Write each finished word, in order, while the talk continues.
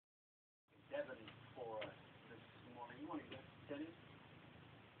Dennis?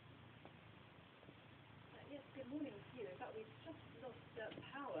 Yes, good morning to you. In fact, we've just lost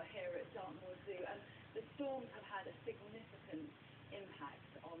power here at Dartmoor Zoo, and the storms have had a significant impact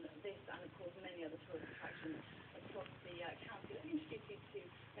on this and, of course, many other tourist attractions across the county. Let me introduce you to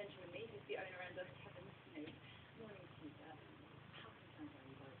Benjamin Mead, who's the owner, and Kevin Snood. Morning to you, sir. How can you tell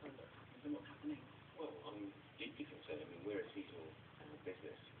me what's happened and what's happening? Well, I'm deeply concerned. I mean, we're a seasonal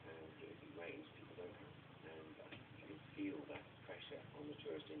business, and if it rains, people don't come. And you can feel that pressure on the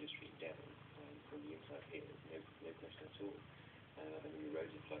tourist industry in Devon from the inside here. No question at all. And then the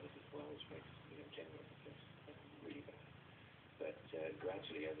roads are flooded as well, which makes general access really bad. But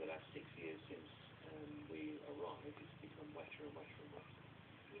gradually, over the last 6 years since we arrived, it's become wetter and wetter and wetter.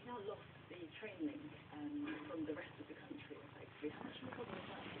 You've now lost the train link from the rest of the country, effectively. How much of a problem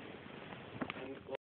is that?